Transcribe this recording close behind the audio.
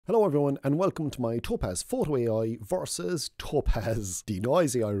Hello everyone and welcome to my Topaz Photo AI versus Topaz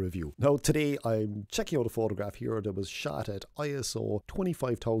DeNoise AI review. Now today I'm checking out a photograph here that was shot at ISO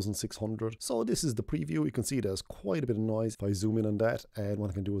 25600. So this is the preview. You can see there's quite a bit of noise. If I zoom in on that, and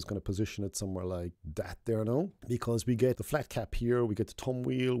what I can do is kind of position it somewhere like that there now, because we get the flat cap here, we get the thumb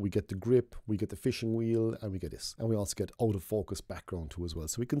wheel, we get the grip, we get the fishing wheel, and we get this. And we also get out of focus background too as well.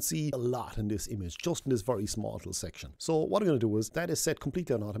 So we can see a lot in this image, just in this very small little section. So what I'm going to do is, that is set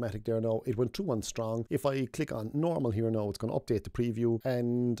completely on automatic there now. It went through on strong. If I click on normal here now, it's going to update the preview,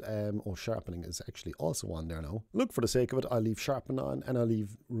 and sharpening is actually also on there now. Look, for the sake of it, I'll leave sharpen on and I'll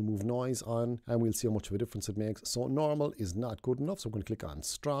leave remove noise on, and we'll see how much of a difference it makes. So normal is not good enough, so I'm going to click on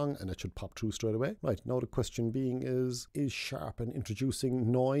strong and it should pop through straight away. Right, now the question being is sharpen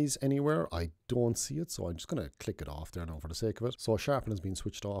introducing noise anywhere? I don't see it, so I'm just going to click it off there now for the sake of it. So sharpen has been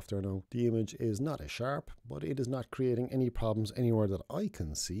switched off there now. The image is not as sharp, but it is not creating any problems anywhere that I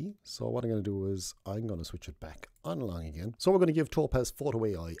can see. So what I'm going to do is I'm going to switch it back on along again. So we're going to give Topaz Photo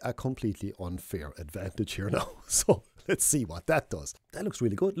AI a completely unfair advantage here now. So let's see what that does. That looks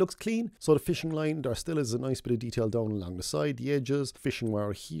really good. Looks clean. So the fishing line, there still is a nice bit of detail down along the side, the edges, fishing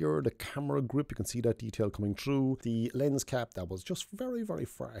wire here, the camera grip, you can see that detail coming through. The lens cap, that was just very, very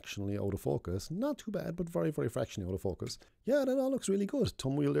fractionally out of focus. Not too bad, but very, very fractionally out of focus. Yeah, that all looks really good.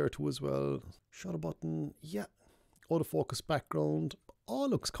 Thumb wheel there too as well. Shutter button, yeah. Out of focus background, all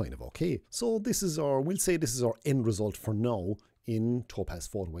looks kind of okay. So this is we'll say this is our end result for now in Topaz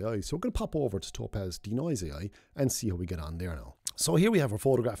Photo AI. So we're going to pop over to Topaz DeNoise AI and see how we get on there now. So here we have our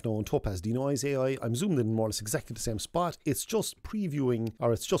photograph now on Topaz DeNoise AI. I'm zoomed in more or less exactly the same spot. It's just previewing,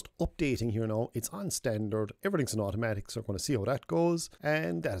 or it's just updating here now. It's on standard. Everything's in automatic, so we're going to see how that goes.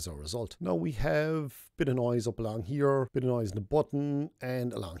 And that is our result. Now we have a bit of noise up along here, bit of noise in the button,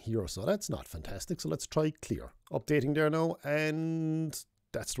 and along here. So that's not fantastic. So let's try clear. Updating there now, and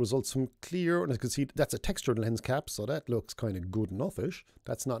that's the results from clear, and as you can see, that's a textured lens cap, so that looks kind of good enough-ish.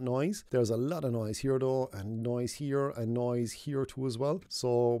 That's not noise. There's a lot of noise here though, and noise here too as well.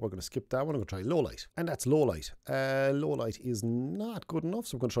 So we're going to skip that one. I'm going to try low light, and that's low light. Low light is not good enough,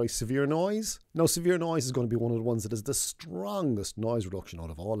 so we're going to try severe noise. Now severe noise is going to be one of the ones that is the strongest noise reduction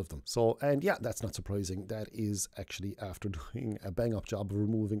out of all of them. So, and yeah, that's not surprising. That is actually after doing a bang up job of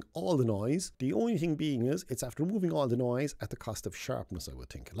removing all the noise. The only thing being is, it's after removing all the noise at the cost of sharpness, I would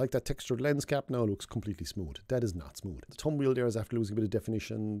think. Like that textured lens cap now looks completely smooth. That is not smooth. The thumb wheel there is after losing a bit of definition.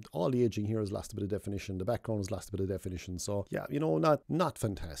 All the edging here has lost a bit of definition. The background has lost a bit of definition. So yeah, you know, not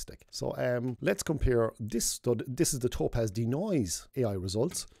fantastic. So let's compare this. So this is the Topaz DeNoise AI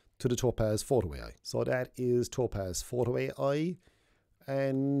results to the Topaz Photo AI. So that is Topaz Photo AI,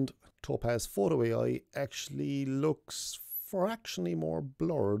 and Topaz Photo AI actually looks fractionally more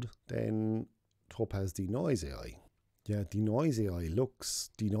blurred than Topaz DeNoise AI. Yeah, DeNoise AI looks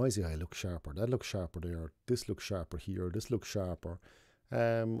sharper. That looks sharper there. This looks sharper here. This looks sharper.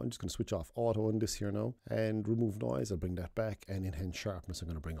 I'm just going to switch off auto on this here now and remove noise. I'll bring that back, and enhance sharpness I'm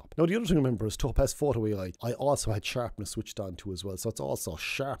going to bring up. Now the other thing to remember is Topaz Photo AI, I also had sharpness switched on to as well. So it's also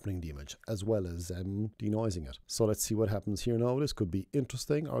sharpening the image as well as denoising it. So let's see what happens here now. This could be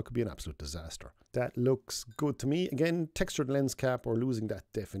interesting, or it could be an absolute disaster. That looks good to me. Again, textured lens cap, we're losing that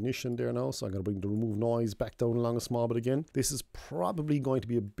definition there now. So I'm going to bring the remove noise back down along a small bit again. This is probably going to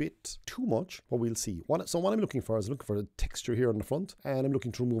be a bit too much, but we'll see. So what I'm looking for is I'm looking for the texture here in the front, and I'm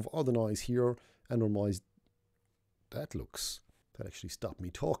looking to remove all the noise here and normalize. That actually stopped me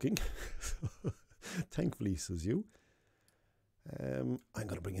talking. Thankfully, says you. I'm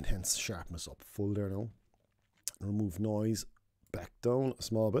going to bring enhance sharpness up full there now. Remove noise back down a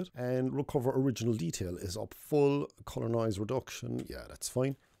small bit, and recover original detail is up full. Color noise reduction, yeah, that's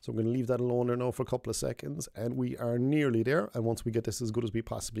fine. So I'm going to leave that alone there now for a couple of seconds, and we are nearly there. And once we get this as good as we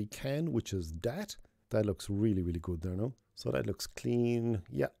possibly can, which is that looks really, really good there now. So that looks clean.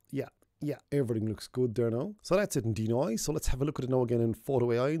 Yeah, everything looks good there now. So that's it in DeNoise. So let's have a look at it now again in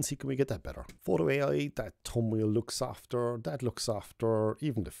Photo AI and see, can we get that better? Photo AI, that thumb wheel looks softer. That looks softer.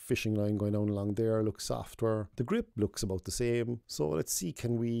 Even the fishing line going down along there looks softer. The grip looks about the same. So let's see,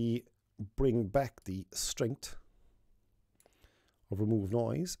 can we bring back the strength of remove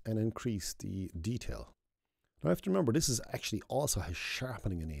noise and increase the detail? Now I have to remember, this is actually also has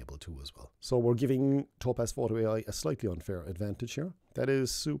sharpening enabled too as well. So we're giving Topaz Photo AI a slightly unfair advantage here. That is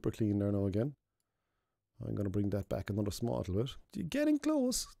super clean there now again. I'm going to bring that back another small little bit. Getting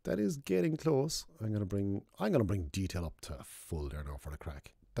close. That is getting close. I'm going to bring detail up to full there now for the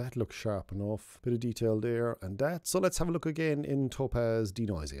crack. That looks sharp enough. Bit of detail there and that. So let's have a look again in Topaz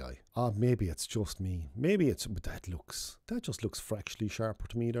DeNoise AI. Maybe it's just me. Maybe it's, but that just looks fractionally sharper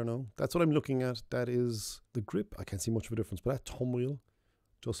to me there now. That's what I'm looking at. That is the grip. I can't see much of a difference, but that thumb wheel,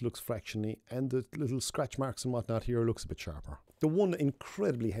 just looks fractionally, and the little scratch marks and whatnot here looks a bit sharper. The one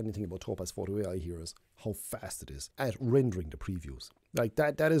incredibly handy thing about Topaz Photo AI here is how fast it is at rendering the previews. Like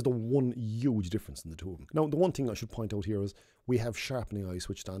that is the one huge difference in the two of them. Now, the one thing I should point out here is we have sharpening eye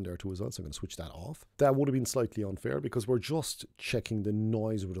switched on there too as well, so I'm going to switch that off. That would have been slightly unfair because we're just checking the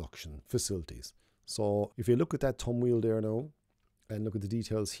noise reduction facilities. So if you look at that thumb wheel there now, and look at the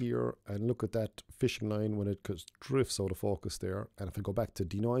details here, and look at that fishing line when it drifts out of focus there. And if I go back to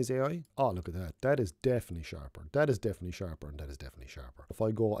DeNoise AI, oh, look at that. That is definitely sharper. That is definitely sharper, and that is definitely sharper. If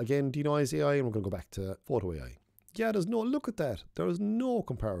I go again, DeNoise AI, and we're going to go back to Photo AI. Yeah, there's no, look at that. There is no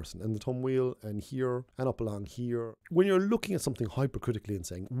comparison in the thumb wheel and here and up along here. When you're looking at something hypercritically and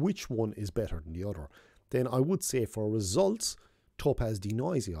saying which one is better than the other, then I would say for results, Topaz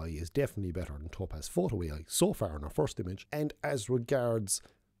DeNoise AI is definitely better than Topaz Photo AI so far in our first image. And as regards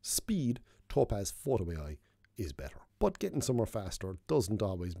speed, Topaz Photo AI is better. But getting somewhere faster doesn't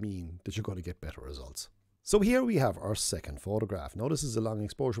always mean that you're going to get better results. So here we have our second photograph. Now this is a long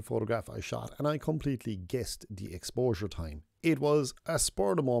exposure photograph I shot, and I completely guessed the exposure time. It was a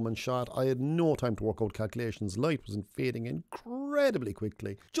spur of the moment shot. I had no time to work out calculations. Light was fading incredibly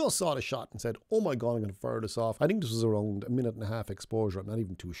quickly. Just saw the shot and said, oh my God, I'm going to fire this off. I think this was around 1.5 minutes exposure. I'm not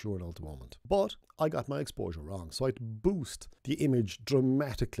even too sure now at the moment. But I got my exposure wrong. So I had to boost the image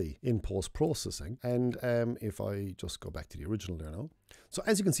dramatically in post-processing. And if I just go back to the original there now. So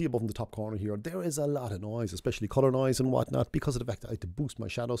as you can see above in the top corner here, there is a lot of noise, especially color noise and whatnot, because of the fact that I had to boost my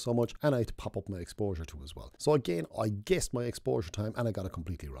shadow so much and I had to pop up my exposure too as well. So again, I guessed my exposure time and I got it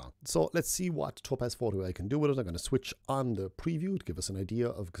completely wrong. So let's see what Topaz Photo AI can do with it. I'm going to switch on the preview to give us an idea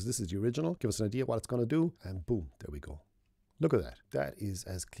of, because this is the original, give us an idea what it's going to do, and boom, there we go. Look at that. That is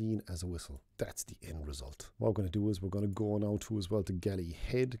as clean as a whistle. That's the end result. What we're going to do is we're going to go now to as well to Galley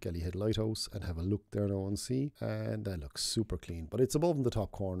Head Lighthouse, and have a look there now and see. And that looks super clean. But it's above in the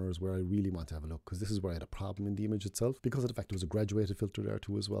top corners where I really want to have a look, because this is where I had a problem in the image itself, because of the fact there was a graduated filter there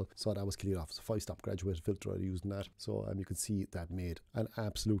too as well. So that was cleared off. It's a 5-stop graduated filter I used in that. So you can see that made an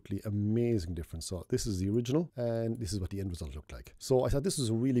absolutely amazing difference. So this is the original, and this is what the end result looked like. So I thought this was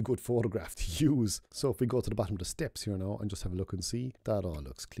a really good photograph to use. So if we go to the bottom of the steps here now and just have a look and see, that all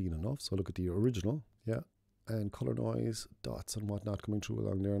looks clean enough. So look at the original, yeah, and color noise, dots and whatnot coming through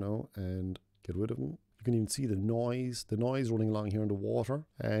along there now, and get rid of them. You can even see the noise running along here in the water,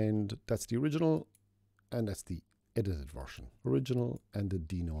 and that's the original, and that's the edited version. Original and the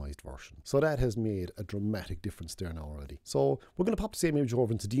denoised version. So that has made a dramatic difference there now already. So we're going to pop the same image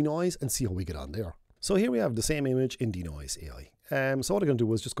over into denoise and see how we get on there. So here we have the same image in DeNoise AI. So what I'm going to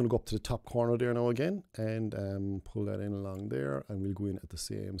do is just going to go up to the top corner there now again, and pull that in along there, and we'll go in at the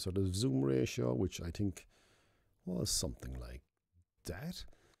same sort of zoom ratio, which I think was something like that.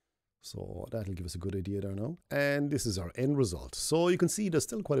 So that'll give us a good idea there now. And this is our end result. So you can see there's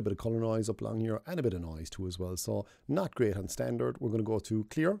still quite a bit of color noise up along here, and a bit of noise too as well. So not great on standard. We're going to go to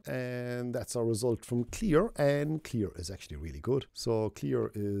clear, and that's our result from clear, and clear is actually really good. So clear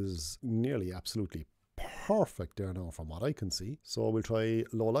is nearly absolutely perfect there now from what I can see. So we'll try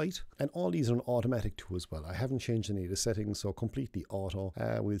low light, and all these are on automatic too as well. I haven't changed any of the settings, so completely auto.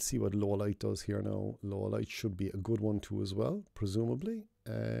 We'll see what low light does here now. Low light should be a good one too as well, presumably.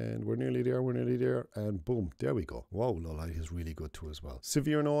 And we're nearly there, and boom, there we go. Wow, low light is really good too as well.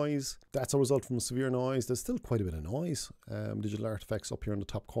 Severe noise, that's a result from severe noise. There's still quite a bit of noise. Digital artifacts up here in the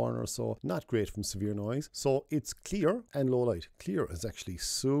top corner, so not great from severe noise. So it's clear and low light. Clear is actually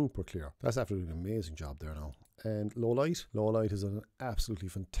super clear. That's after doing an amazing job there now. And low light is an absolutely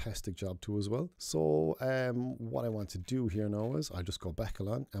fantastic job too as well. So what I want to do here now is I just go back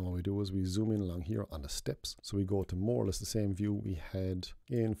along, and what we do is we zoom in along here on the steps. So we go to more or less the same view we had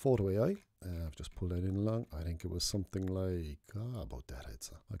in Photo AI. I've just pulled that in along. I think it was something like about that, I'd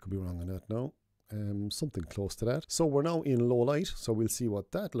say. I could be wrong on that now. Something close to that. So we're now in low light, so we'll see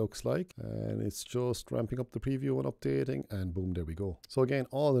what that looks like, and it's just ramping up the preview and updating, and boom, there we go. So again,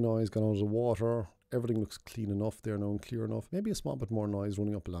 all the noise gone out of the water. Everything looks clean enough there now and clear enough. Maybe a small bit more noise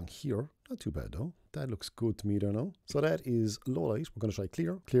running up along here. Not too bad though. That looks good to me there now. So that is low light. We're going to try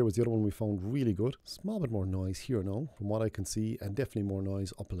clear. Clear was the other one we found really good. Small bit more noise here now from what I can see, and definitely more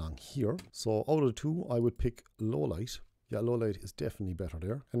noise up along here. So out of the two, I would pick low light. Yeah, low light is definitely better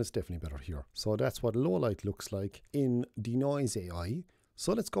there, and it's definitely better here. So that's what low light looks like in DeNoise AI.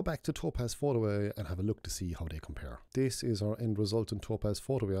 So let's go back to Topaz Photo AI and have a look to see how they compare. This is our end result in Topaz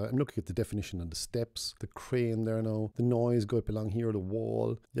Photo AI. I'm looking at the definition and the steps, the crane there now, the noise go up along here, the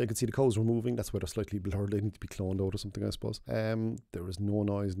wall. Yeah, you can see the cows are moving. That's why they're slightly blurred. They need to be cloned out or something, I suppose. There is no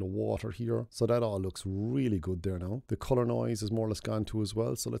noise, no water here. So that all looks really good there now. The color noise is more or less gone too as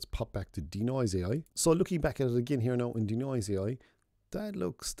well. So let's pop back to DeNoise AI. So looking back at it again here now in DeNoise AI, that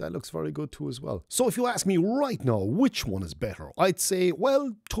looks very good too as well. So if you ask me right now which one is better, I'd say,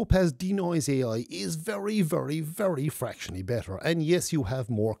 well, Topaz DeNoise AI is very, very, very fractionally better. And yes, you have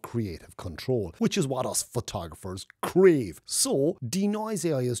more creative control, which is what us photographers crave. So DeNoise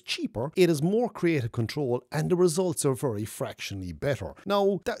AI is cheaper, it has more creative control, and the results are very fractionally better.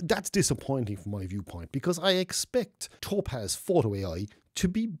 Now, that's disappointing from my viewpoint, because I expect Topaz Photo AI to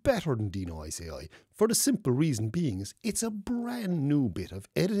be better than DeNoise AI, for the simple reason being is it's a brand new bit of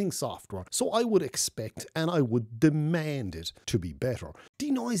editing software, so I would expect and I would demand it to be better.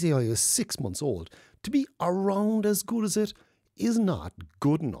 DeNoise AI is 6 months old. To be around as good as it is not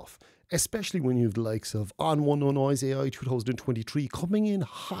good enough, especially when you have the likes of On1 NoNoise AI 2023 coming in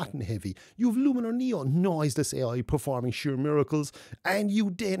hot and heavy. You have Luminar Noiseless AI performing sheer miracles, and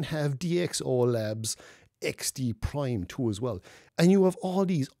you then have DxO Labs XD Prime too as well. And you have all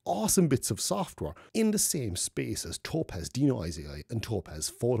these awesome bits of software in the same space as Topaz DeNoise AI and Topaz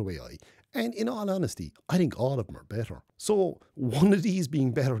Photo AI. And in all honesty, I think all of them are better. So one of these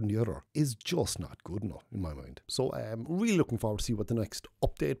being better than the other is just not good enough in my mind. So I'm really looking forward to see what the next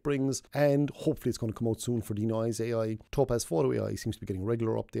update brings, and hopefully it's going to come out soon for DeNoise AI. Topaz Photo AI seems to be getting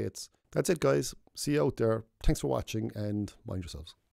regular updates. That's it, guys. See you out there. Thanks for watching, and mind yourselves.